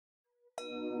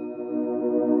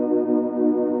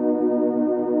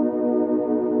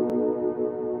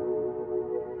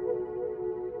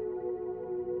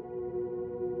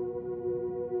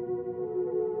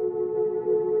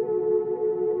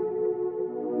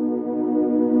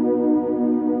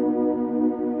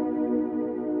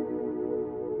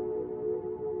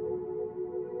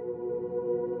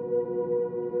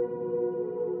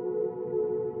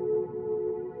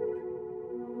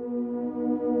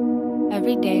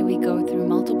day we go through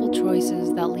multiple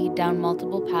choices that lead down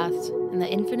multiple paths in the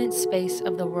infinite space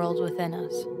of the world within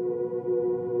us.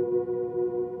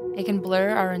 It can blur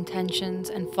our intentions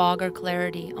and fog our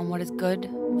clarity on what is good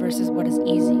versus what is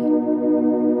easy.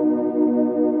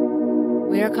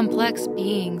 We are complex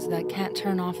beings that can't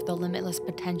turn off the limitless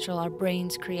potential our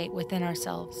brains create within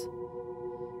ourselves.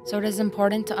 So it is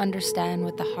important to understand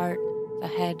what the heart, the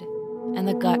head, and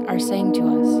the gut are saying to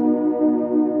us.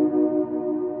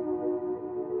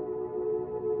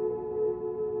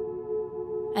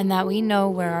 And that we know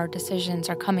where our decisions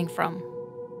are coming from.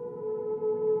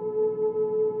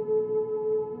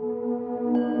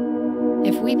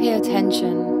 If we pay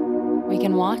attention, we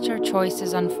can watch our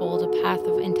choices unfold a path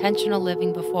of intentional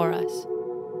living before us,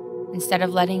 instead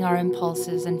of letting our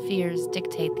impulses and fears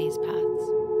dictate these paths.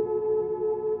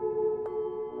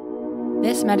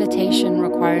 This meditation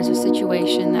requires a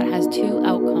situation that has two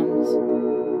outcomes.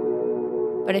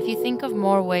 But if you think of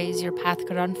more ways your path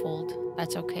could unfold,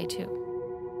 that's okay too.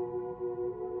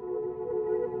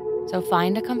 So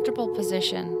find a comfortable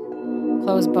position,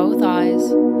 close both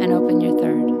eyes, and open your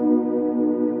third.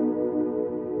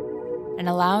 And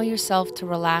allow yourself to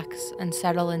relax and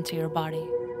settle into your body.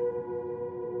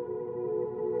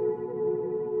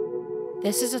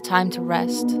 This is a time to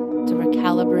rest, to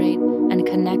recalibrate, and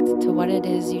connect to what it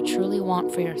is you truly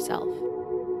want for yourself.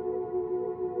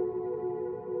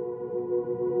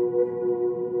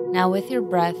 Now with your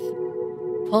breath,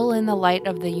 pull in the light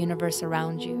of the universe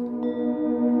around you.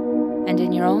 And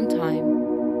in your own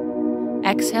time,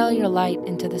 exhale your light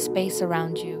into the space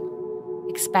around you,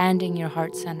 expanding your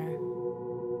heart center.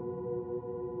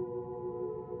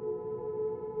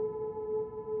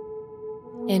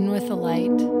 In with the light,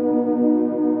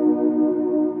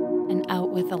 and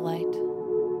out with the light.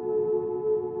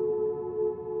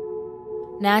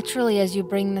 Naturally, as you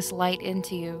bring this light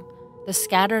into you, the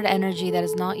scattered energy that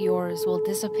is not yours will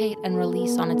dissipate and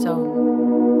release on its own.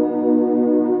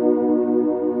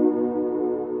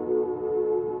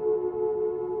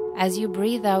 As you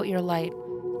breathe out your light,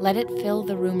 let it fill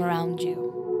the room around you.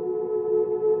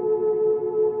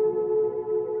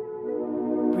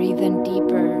 Breathe in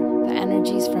deeper the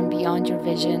energies from beyond your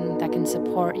vision that can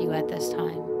support you at this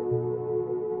time.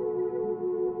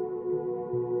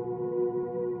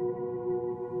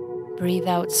 Breathe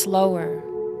out slower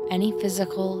any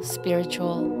physical,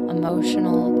 spiritual,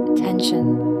 emotional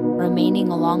tension remaining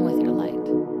along with your light.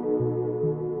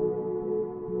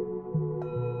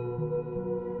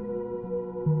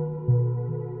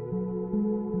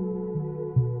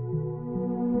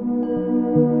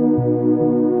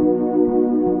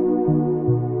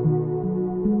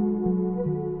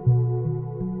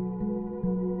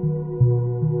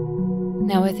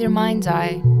 Now with your mind's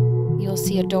eye, you'll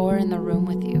see a door in the room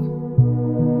with you.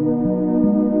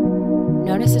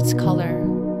 Notice its color,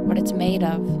 what it's made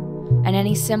of, and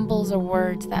any symbols or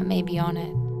words that may be on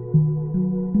it.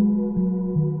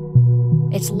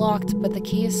 It's locked, but the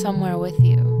key is somewhere with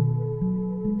you.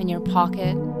 In your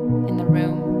pocket, in the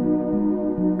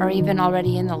room, or even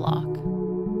already in the lock.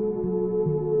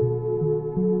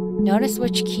 Notice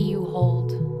which key you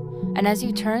hold. And as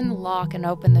you turn the lock and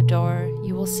open the door,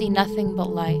 you will see nothing but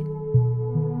light.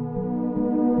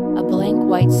 A blank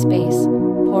white space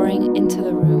pouring into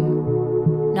the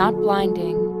room, not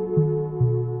blinding,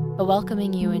 but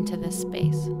welcoming you into this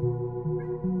space.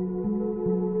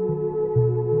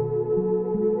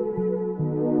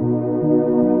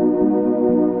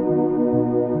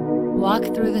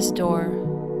 Walk through this door,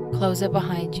 close it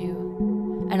behind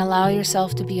you, and allow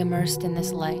yourself to be immersed in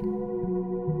this light.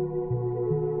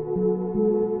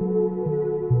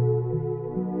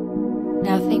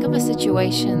 Now think of a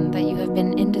situation that you have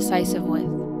been indecisive with.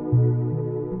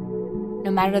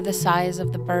 No matter the size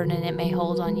of the burden it may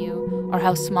hold on you, or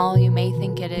how small you may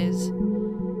think it is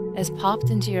popped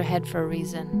into your head for a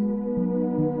reason.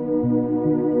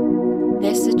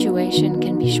 This situation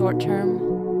can be short-term,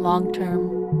 long-term,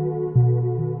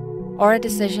 or a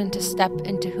decision to step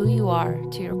into who you are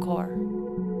to your core.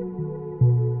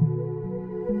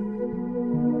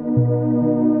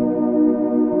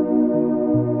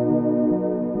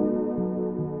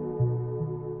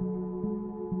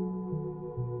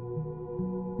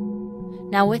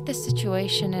 Now with this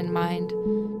situation in mind,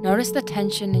 notice the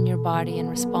tension in your body in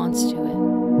response to it.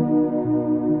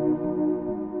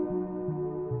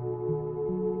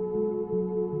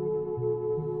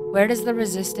 Where does the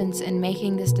resistance in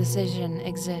making this decision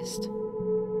exist?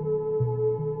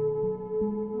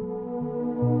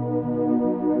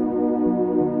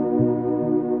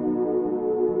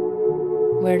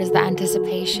 Where does the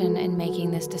anticipation in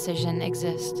making this decision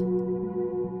exist?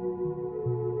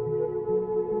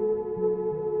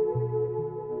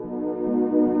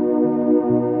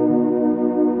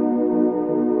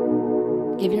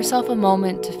 Give yourself a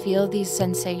moment to feel these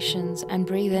sensations and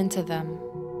breathe into them.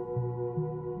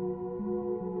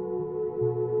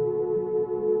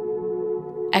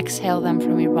 Exhale them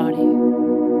from your body.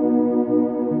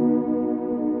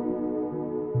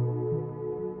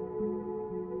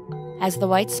 As the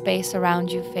white space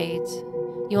around you fades,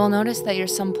 you will notice that you're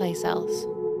someplace else.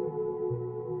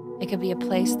 It could be a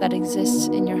place that exists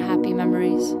in your happy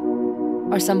memories,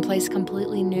 or someplace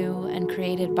completely new and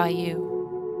created by you.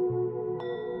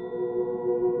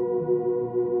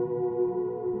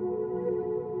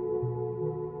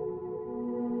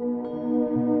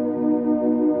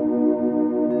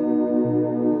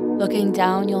 Looking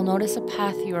down, you'll notice a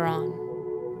path you are on.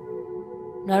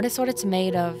 Notice what it's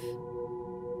made of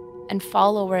and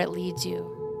follow where it leads you.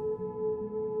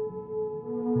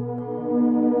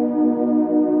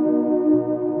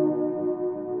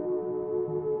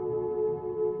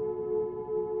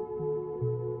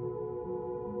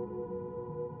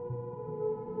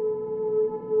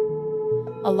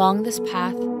 Along this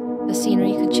path, the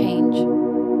scenery could change.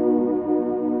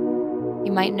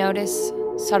 You might notice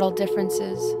subtle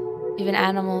differences, even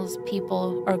animals,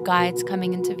 people, or guides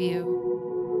coming into view.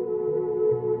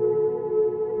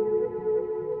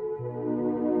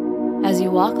 As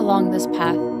you walk along this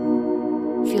path,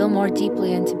 feel more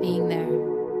deeply into being there.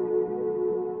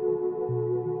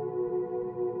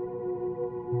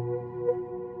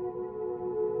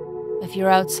 If you're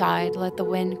outside, let the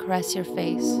wind caress your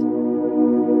face.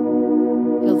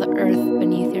 Feel the earth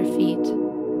beneath your feet.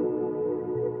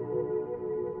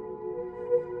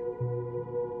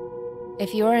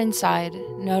 If you are inside,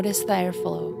 notice the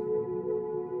airflow.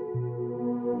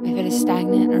 If it is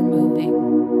stagnant or moving,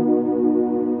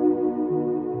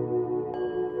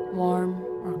 warm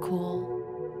or cool.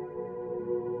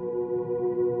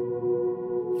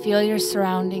 Feel your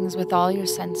surroundings with all your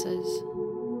senses.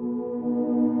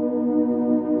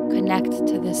 Connect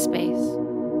to this space.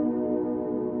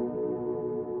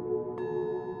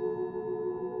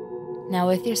 Now,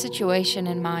 with your situation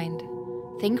in mind,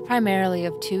 think primarily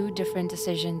of two different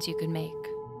decisions you could make.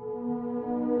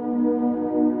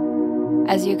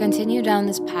 As you continue down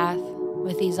this path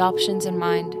with these options in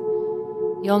mind,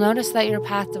 you'll notice that your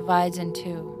path divides in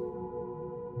two.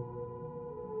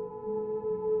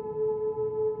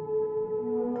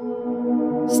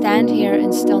 Stand here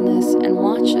in stillness and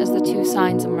watch as the two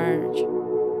signs emerge.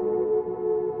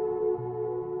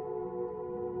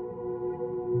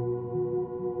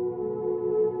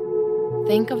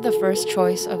 Think of the first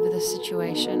choice of the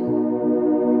situation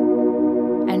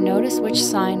and notice which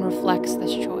sign reflects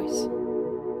this choice.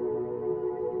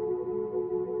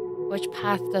 Which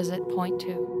path does it point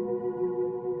to?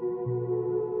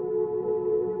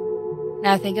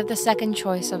 Now think of the second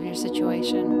choice of your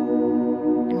situation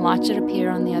and watch it appear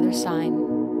on the other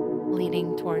sign,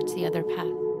 leading towards the other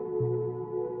path.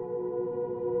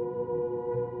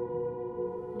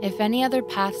 If any other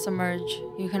paths emerge,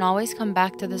 you can always come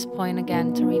back to this point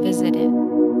again to revisit it.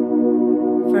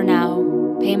 For now,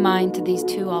 pay mind to these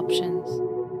two options.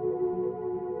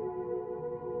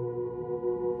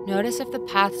 Notice if the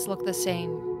paths look the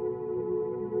same.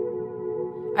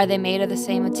 Are they made of the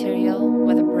same material,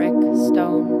 whether brick,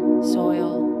 stone,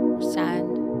 soil, or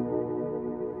sand?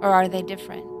 Or are they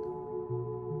different?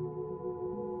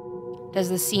 Does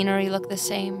the scenery look the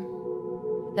same?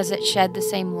 Does it shed the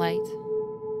same light?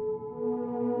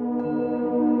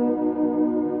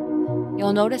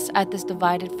 You'll notice at this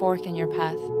divided fork in your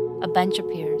path, a bench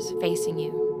appears facing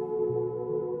you.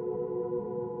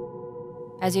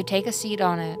 As you take a seat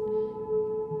on it,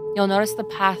 you'll notice the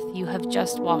path you have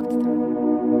just walked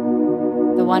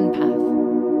through, the one path.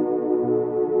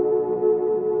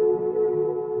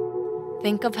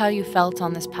 Think of how you felt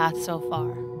on this path so far.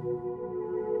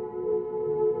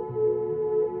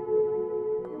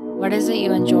 What is it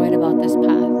you enjoyed about this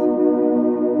path?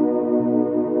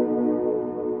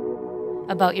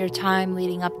 About your time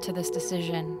leading up to this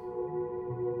decision?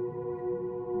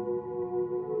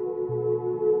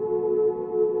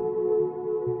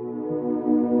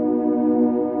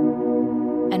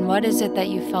 And what is it that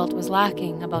you felt was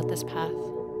lacking about this path?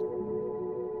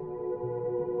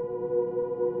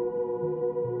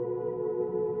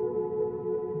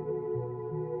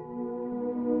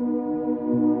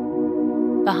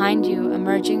 Behind you,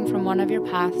 emerging from one of your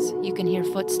paths, you can hear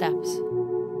footsteps.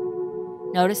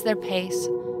 Notice their pace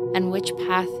and which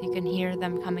path you can hear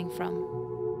them coming from.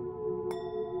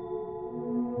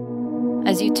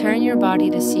 As you turn your body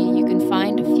to see, you can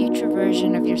find a future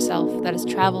version of yourself that has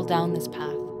traveled down this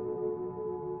path.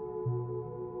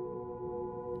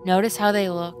 Notice how they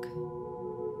look,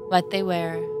 what they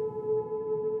wear,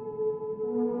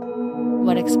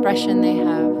 what expression they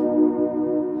have,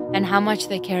 and how much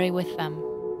they carry with them.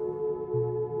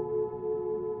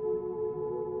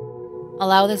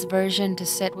 Allow this version to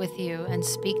sit with you and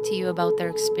speak to you about their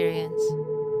experience.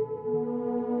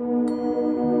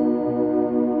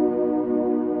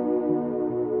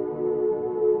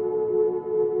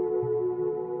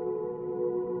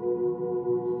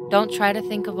 Don't try to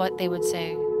think of what they would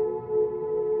say.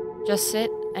 Just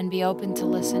sit and be open to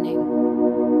listening.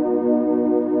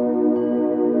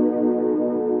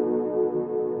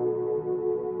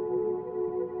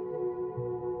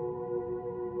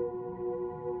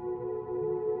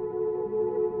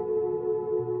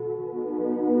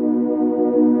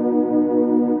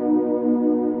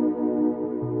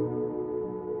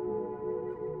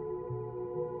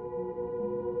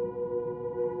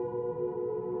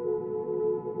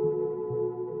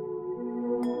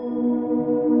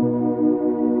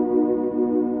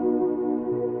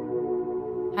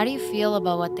 How do you feel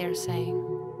about what they're saying?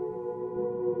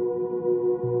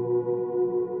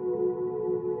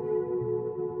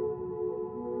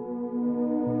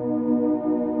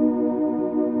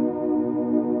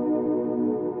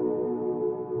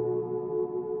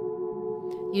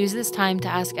 Use this time to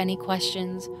ask any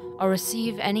questions or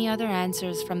receive any other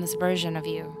answers from this version of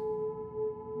you.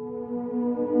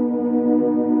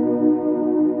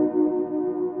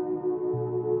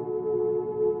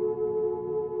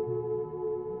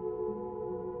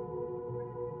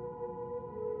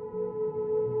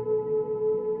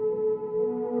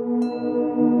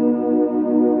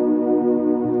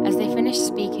 As they finish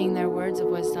speaking their words of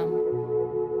wisdom,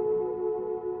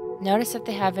 notice if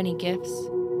they have any gifts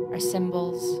or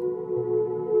symbols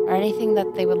or anything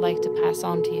that they would like to pass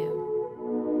on to you.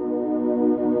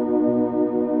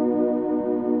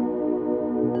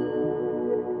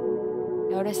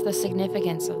 Notice the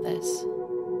significance of this.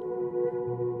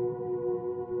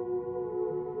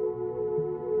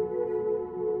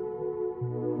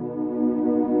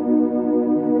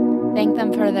 Thank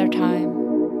them for their time.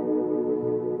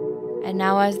 And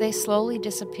now, as they slowly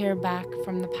disappear back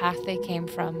from the path they came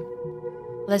from,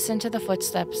 listen to the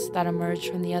footsteps that emerge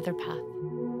from the other path.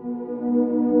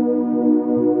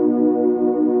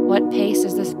 What pace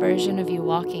is this version of you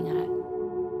walking at?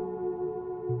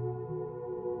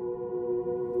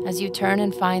 As you turn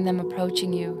and find them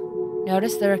approaching you,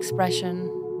 notice their expression,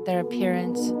 their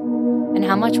appearance, and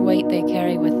how much weight they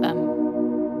carry with them.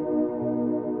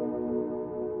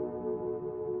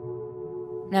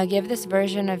 Now give this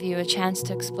version of you a chance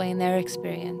to explain their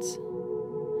experience.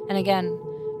 And again,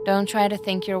 don't try to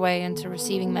think your way into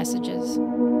receiving messages.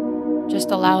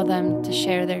 Just allow them to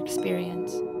share their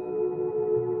experience.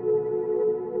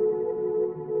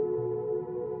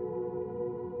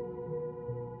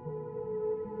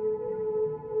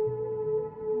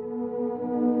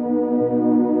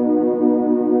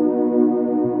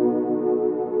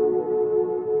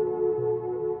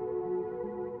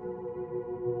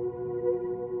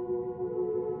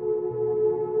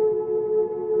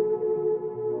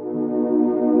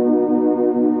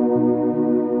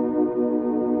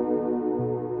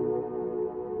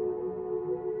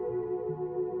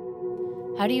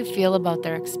 How do you feel about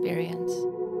their experience?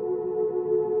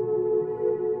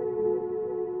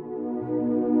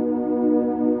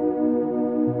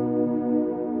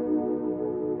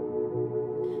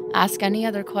 Ask any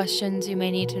other questions you may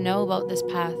need to know about this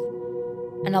path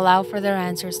and allow for their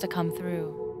answers to come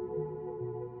through.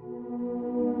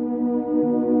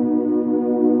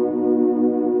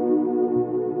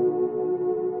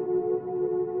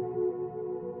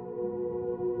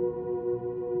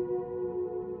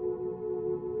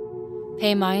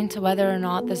 Pay mind to whether or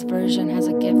not this version has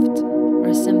a gift or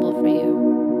a symbol for you.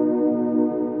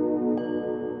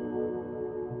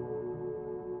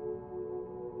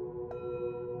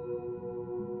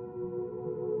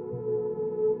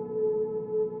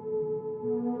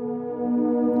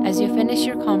 As you finish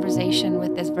your conversation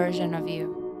with this version of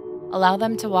you, allow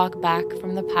them to walk back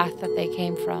from the path that they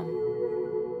came from.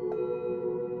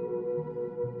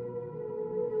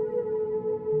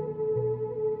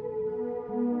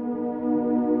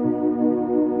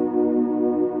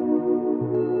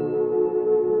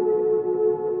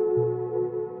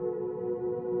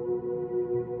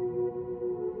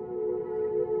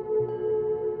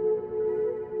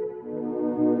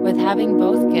 With having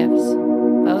both gifts,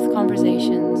 both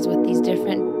conversations with these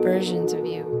different versions of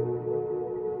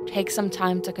you, take some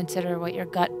time to consider what your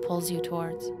gut pulls you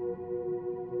towards.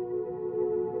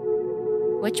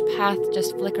 Which path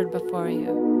just flickered before you?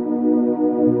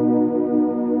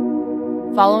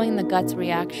 Following the gut's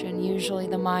reaction, usually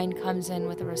the mind comes in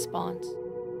with a response.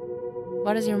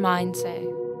 What does your mind say? .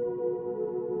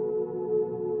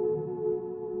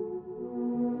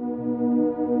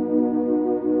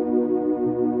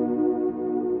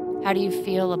 How do you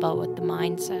feel about what the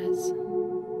mind says?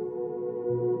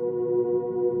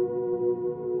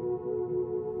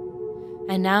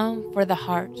 And now for the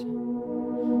heart.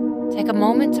 Take a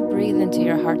moment to breathe into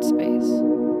your heart space.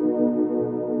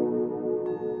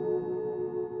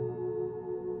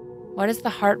 What is the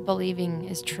heart believing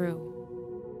is true?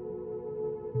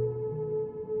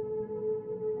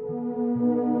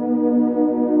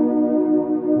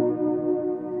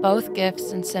 Both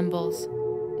gifts and symbols,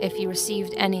 if you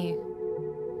received any,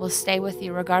 will stay with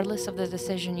you regardless of the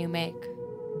decision you make.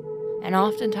 And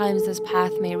oftentimes this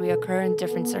path may reoccur in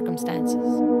different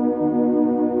circumstances.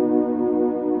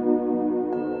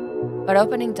 But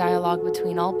opening dialogue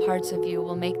between all parts of you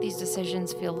will make these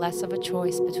decisions feel less of a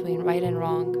choice between right and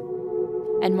wrong,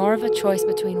 and more of a choice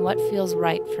between what feels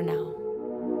right for now.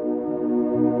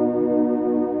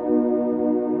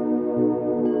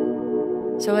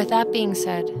 So with that being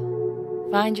said,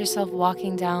 find yourself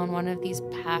walking down one of these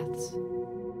paths.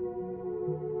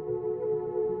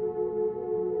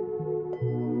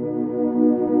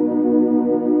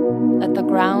 Let the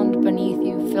ground beneath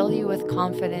you fill you with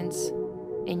confidence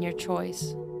in your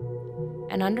choice,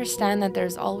 and understand that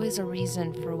there's always a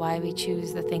reason for why we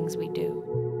choose the things we do.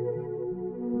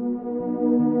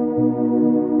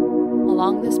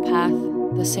 Along this path,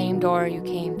 the same door you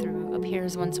came through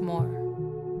appears once more.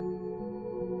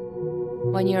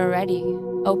 When you are ready,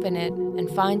 open it and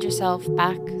find yourself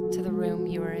back to the room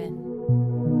you are in.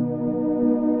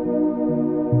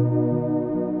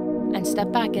 And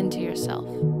step back into yourself.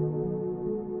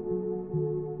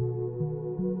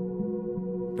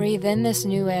 Breathe in this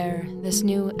new air, this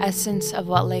new essence of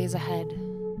what lays ahead.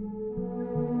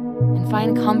 And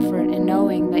find comfort in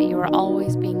knowing that you are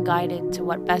always being guided to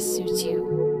what best suits you,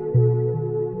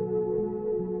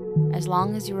 as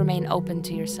long as you remain open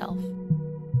to yourself.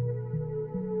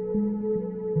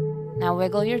 Now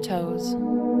wiggle your toes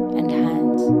and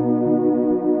hands.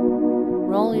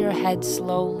 Roll your head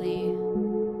slowly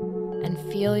and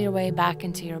feel your way back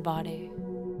into your body.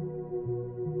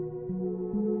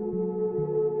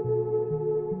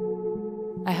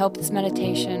 I hope this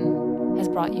meditation has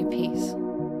brought you peace.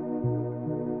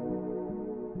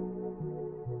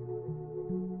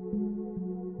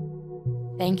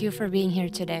 Thank you for being here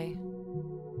today,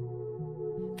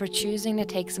 for choosing to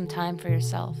take some time for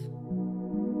yourself.